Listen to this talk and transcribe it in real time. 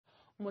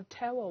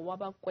Motheo wa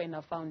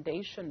Bakwena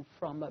Foundation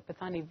from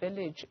Bethanie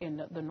Village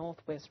in the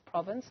Northwest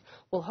Province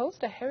will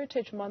host a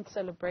Heritage Month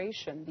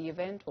celebration. The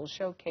event will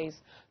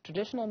showcase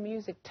traditional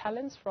music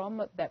talents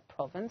from that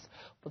province,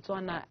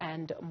 Botswana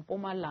and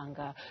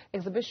Mpumalanga.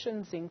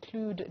 Exhibitions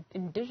include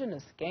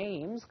indigenous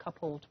games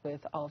coupled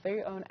with our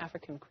very own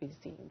African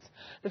cuisines.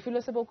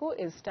 Refiloe Seboko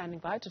is standing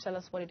by to tell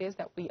us what it is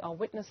that we are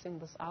witnessing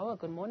this hour.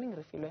 Good morning,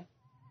 Refiloe.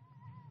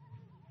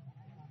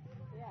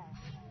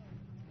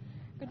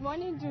 Good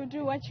morning,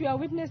 Dudu. What you are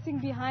witnessing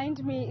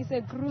behind me is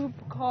a group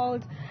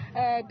called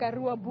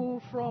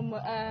Garuabu from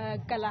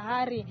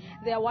Kalahari.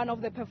 They are one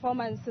of the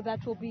performers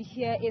that will be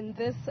here in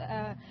this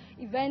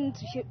event,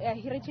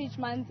 Heritage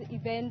Month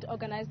event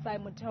organized by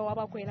Motheo wa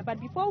Bakwena.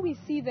 But before we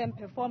see them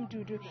perform,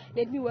 Dudu,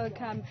 let me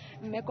welcome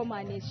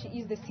Mekomane. She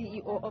is the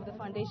CEO of the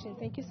foundation.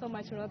 Thank you so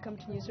much and welcome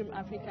to Newzroom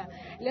Afrika.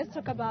 Let's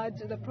talk about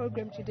the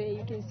program today.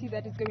 You can see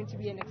that it's going to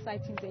be an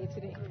exciting day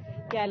today.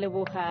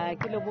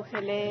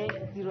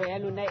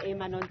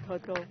 Non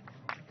thotlo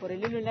gore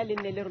le lona le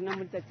nne le rona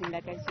mo tsatsing la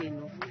ka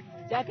jeno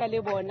jaaka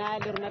le bona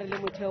le rona re le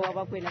Motheo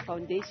wa Bakwena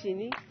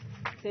Foundation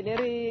se le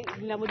re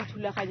dina mo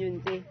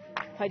dithulaganyong tse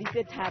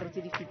faditse tharo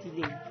tse di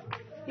fitileng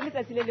ke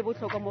letsatsi le le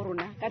botlhokwa mo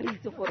rona ka re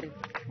itse gore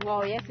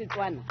ngwao ya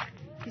Setswana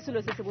ke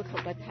selo se se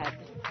botlhokwa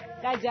thata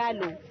ka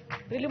jalo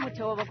re le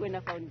Motheo wa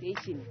Bakwena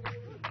Foundation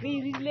re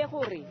irile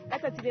gore ka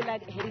tsatsi le la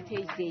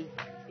Heritage Day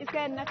e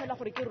se nna fela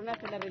gore ke rona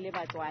fela re le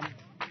Batswana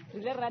re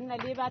le ranna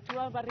le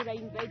batho ba re ba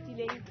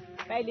inviteileng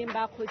ba ileng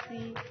ba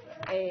khotsi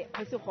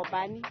khotsi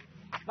khopane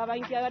ba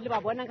banki ba le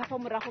ba bona ka fa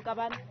morago ka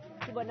bana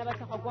ke bona ba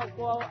tsaga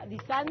kwa di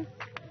Suns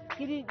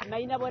ke di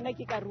maina bona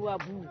ke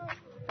Garuabu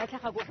ba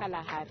tlhaga go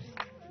Kalahari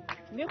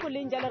mme go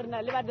leng jalo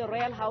rena le ba the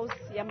Royal House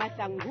ya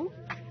Mahlangu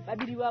ba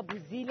bidiwa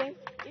Buzile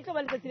e tlo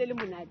ba letsatsi le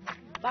monate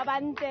ba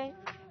bante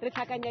re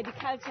tlhakanya di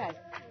cultures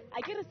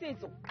a ke re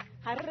setso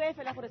ga re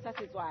fela gore sa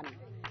Setswana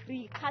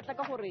re ikgatla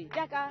ka gore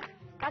jaaka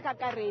ka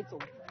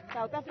kakaretso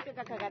South Africa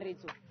ka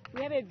kakaretso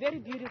we have a very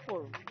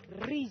beautiful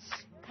rich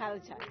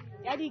culture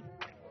ya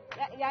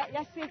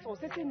setso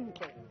se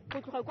sentle go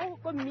tloga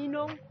go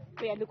mminong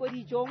go ya le go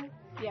dijong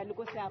go ya le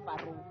go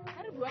seaparong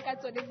ha re bua ka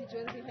tsone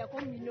dijong di ya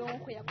go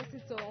mminong go ya go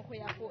setsong go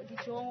ya go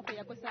dijong go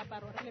ya go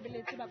seaparong re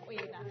lebeletse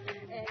Bakwena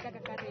ka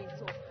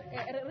kakaretso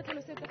re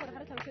tlhalosetse gore ga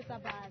re tlhalosetsa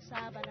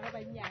bašwa bana ba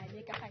bannyane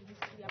ka ga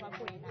history ya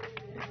Bakwena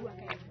re bua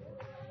ka eng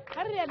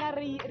ga re yana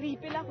re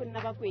ipela go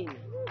nna Bakwena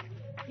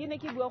ke ne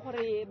ke bua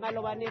gore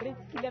malobane re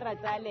tsile ra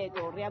tsa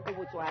leto re ya go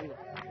Botswana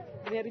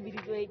re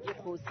biditswe ke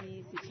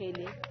kgosi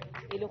Sechele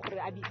e le gore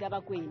a bitsa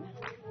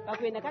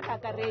Bakwena ka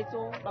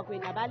kakaretso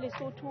Bakwena ba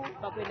Lesotho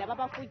Bakwena ba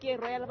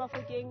Bafokeng Royal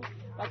Bafokeng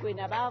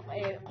Bakwena ba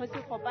kgosi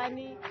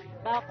Khopane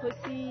ba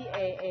kgosi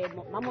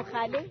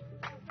Mamogale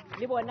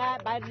le bona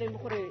ba le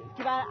gore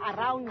ke ba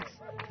around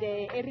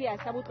the area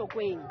sa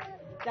Botlokweng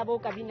tsa bo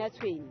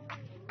Kabinatshweni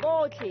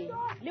botlhe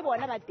le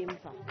bona ba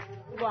temfa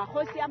ba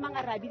kgosi a mang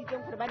a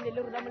rabiditseng gore ba nne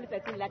le rona mo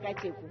letsatsing la ka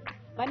tsheko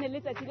ba ne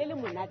letsatsi le le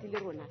monate le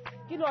rona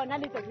ke lona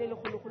letsatsi le le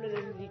gologolo le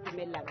re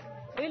itumellang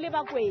re le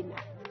Bakwena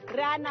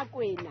re ana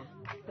Kwena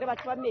re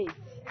batho ba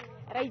metsi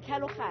ra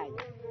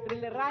itlhaloganya re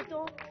le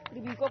rato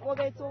re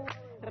boikokobetso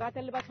re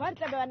rata le batho ba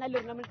tla ba na le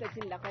rona mo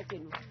letsatsing la ka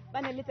tseno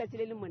ba ne letsatsi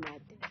le le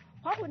monate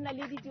ga go nna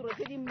le ditiro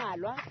tse di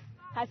mmalwa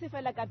ga se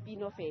fela ka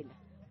pino fela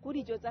go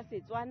dijo tsa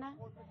Setswana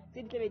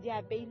tse di tlebe di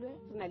apeilwe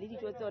re na le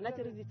dijo tsona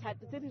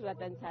tse di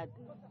ratang thata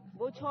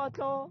bo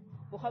tshotlo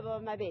bogobe ba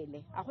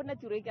mabele a gona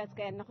tiro e ka se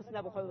ka yana go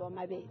sena bogobe ba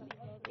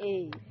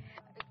mabele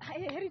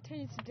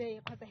Heritage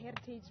Day kgotsa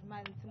Heritage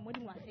Month mo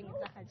dingwageng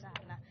tsa ga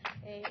jaana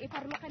e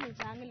farologane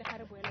jang le ga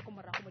re boela ko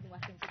morago mo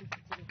dingwageng tse di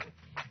fetileng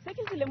se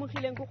ke se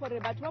lemogileng ke gore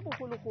batho ba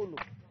bogologolo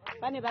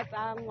ba ne ba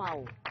tsaya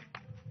ngwao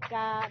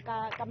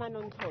ka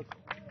manontlhotlho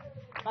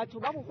batho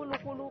ba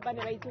bogologolo ba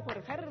ne ba itse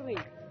gore ga re re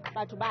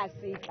batho ba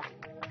setla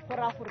go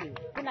ra gore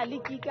go na le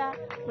kika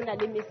go na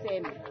le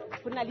meseme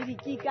go na le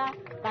dikika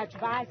batho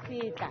ba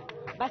setla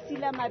ba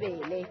sila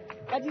mabele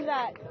ba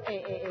dira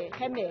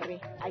hemere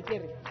a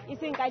kere e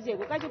seng ka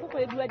jeko go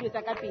le dua dio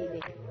tsa ka pele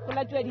go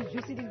latiwa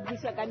di-juice di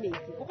busa ka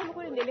metsi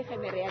go ne le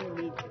hemere ya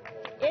nnete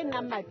e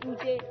nnang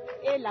matute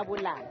e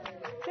labolang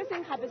se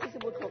seng gape se se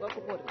botlhokwa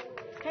ke gore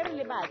ge re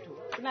le batho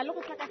re na le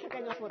go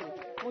tlhakatlhakanya gore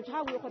motho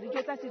ga bue gore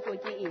dijo tsa setso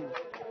ke eng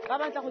ba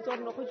batla go tswa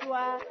gore go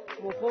tswa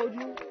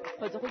mogodu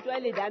kgotsa go tswa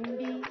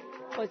ledambi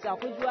kgotsa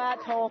go tswa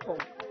tlhogo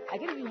a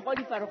ke re ditlhogo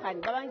di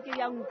farogane ba bangwe ke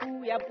ya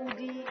nku ya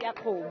pudi ya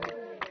kgomo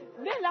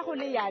mme la go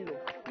le yalo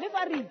le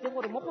fa re itse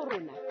gore mo go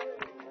rona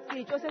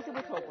setso se se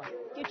botlhokwa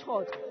ke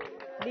tšhotlho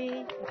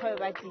le bogobe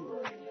ba ting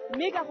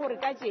mme ka gore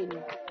ka jeno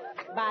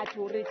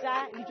batho re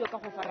tsa dijo ka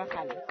go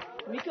faragana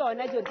mme ke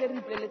yona dijo tse re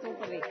ipoleletseng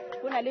gore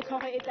go na le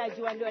tlhogo e tla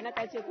jewang le yona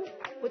ka tsheko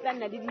go tla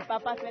nna le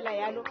dipapa fela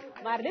yalo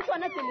mare le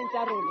tsona tse leng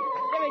tsa rona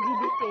tsebe di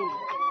le teng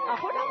a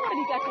gona gore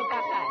di ka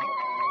tlhokagala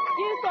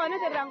ke tsone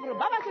tse dirang gore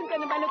ba ba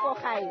sentsene ba le ko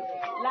gae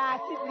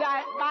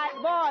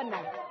bona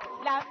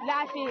la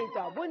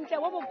fetsa bontle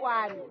bo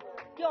bokwano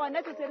ke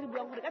yona tse re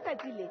buang gore ka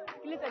tsatsi le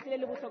ke letsatsi le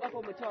le botlhokwa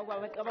go Motheo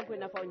wa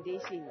Bakwena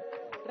Foundation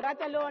re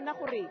rata le ona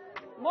gore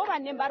mo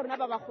baneng ba rona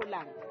ba ba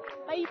golang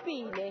ba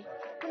ipile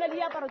go na le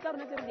diaparo tsa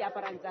rona tse re di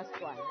aparang tsa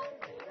Setswana.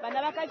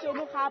 Bana ba ka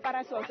tšono ga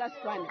apara seo tsa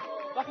Setswana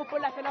ba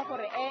gopola fela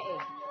gore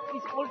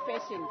it's old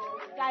fashioned.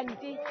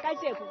 Kanti ka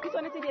tšeko ke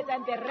tsone tse di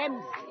etsang the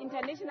rams,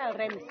 international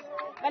rams.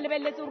 Ba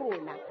lebeletse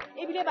rona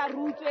ebile ba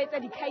rutswetsa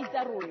dikhai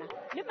tsa rona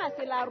le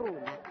masela a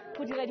rona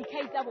go dira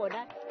dikhai tsa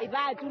bona e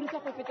ba turisa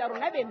go feta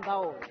rona beng ba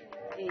ona.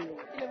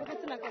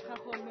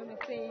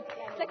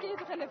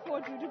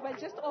 But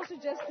just also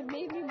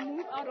maybe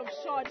move out of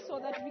shot so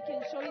that we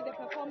can show you the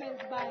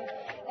performance by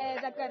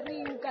the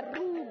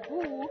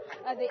Karubu.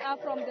 They are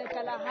from the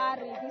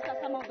Kalahari. These are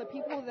some of the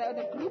people,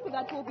 the group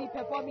that will be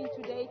performing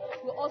today.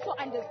 We also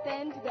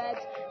understand that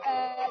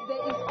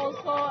there is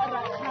also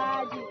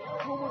Rakhadi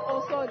who would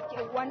also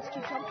want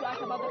to talk to us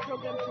about the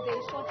program today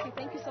shortly.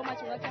 Thank you so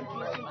much. Welcome to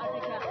Newzroom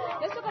Afrika.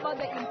 Let's talk about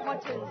the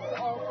importance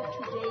of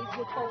today's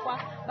botlhokwa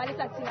ba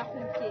letsatsi la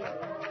gompieno.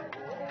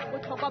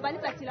 Botlhokwa ba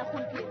letsatsi la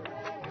gompieno.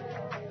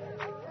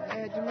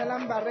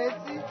 Dumelang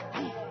baretsi.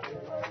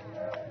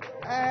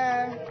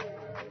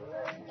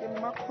 Ke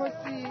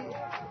makhosi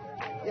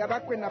ya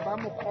Bakwena ba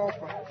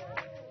Mokopa.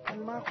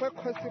 Mmagwe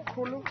kgosi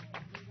khulu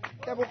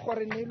ya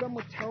bogore neilwe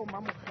Motheo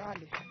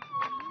Mamogale.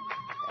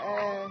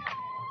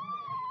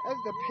 As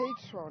the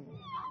patron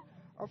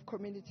of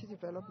community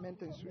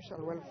development and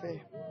social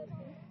welfare,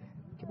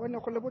 ke bone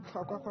go le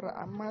botlhokwa gore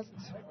I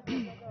must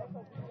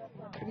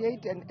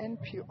create an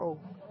NPO.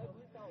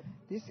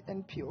 This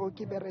NPO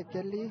ke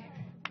berekele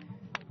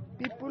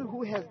people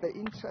who has the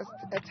interest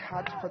at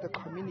heart for the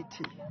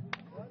community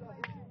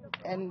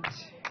and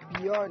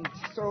beyond.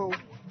 So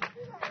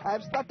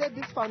I've started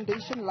this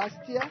foundation last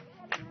year.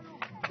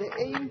 The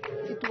aim,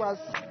 it was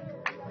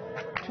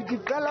to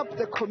develop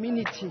the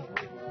community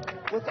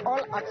with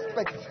all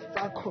aspects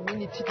of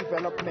community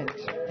development.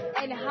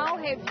 And how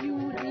have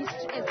you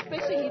reached,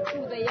 especially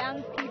to the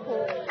young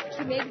people,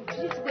 to maybe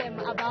teach them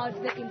about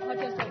the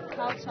importance of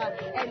culture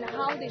and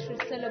how they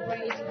should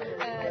celebrate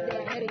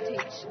their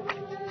heritage?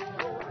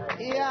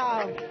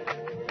 Yeah.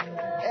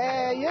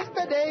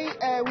 Yesterday,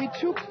 we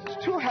took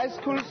 2 high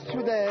schools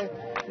to the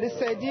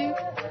Lesedi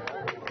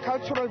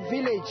Cultural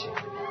Village.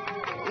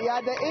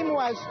 Yeah, the aim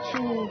was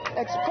to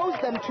expose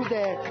them to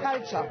their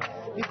culture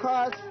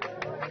because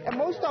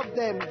most of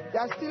them, they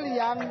are still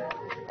young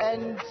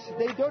and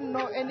they don't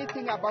know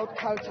anything about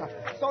culture.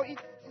 So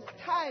it's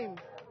time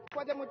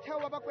for the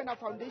Motheo Bakwena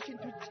Foundation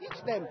to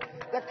teach them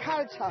the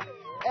culture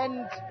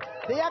and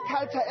their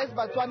culture as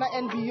Batswana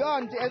and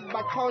beyond as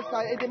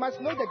Bakhosa. They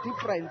must know the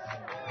difference.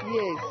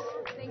 Yes.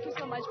 Thank you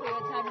so much for your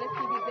time. Let's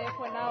leave it there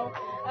for now.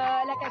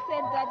 Like I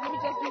said, let me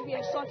just give you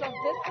a shot of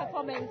this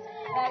performance.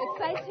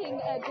 Exciting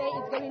day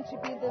is going to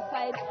be the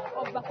side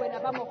of Bakwena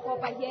ba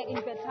Mokopa here in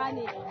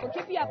Bethanie. We'll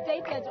keep you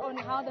updated on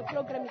how the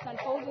program is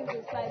unfolding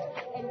this side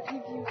and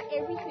give you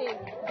everything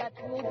that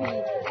will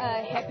be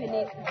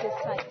happening this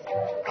side.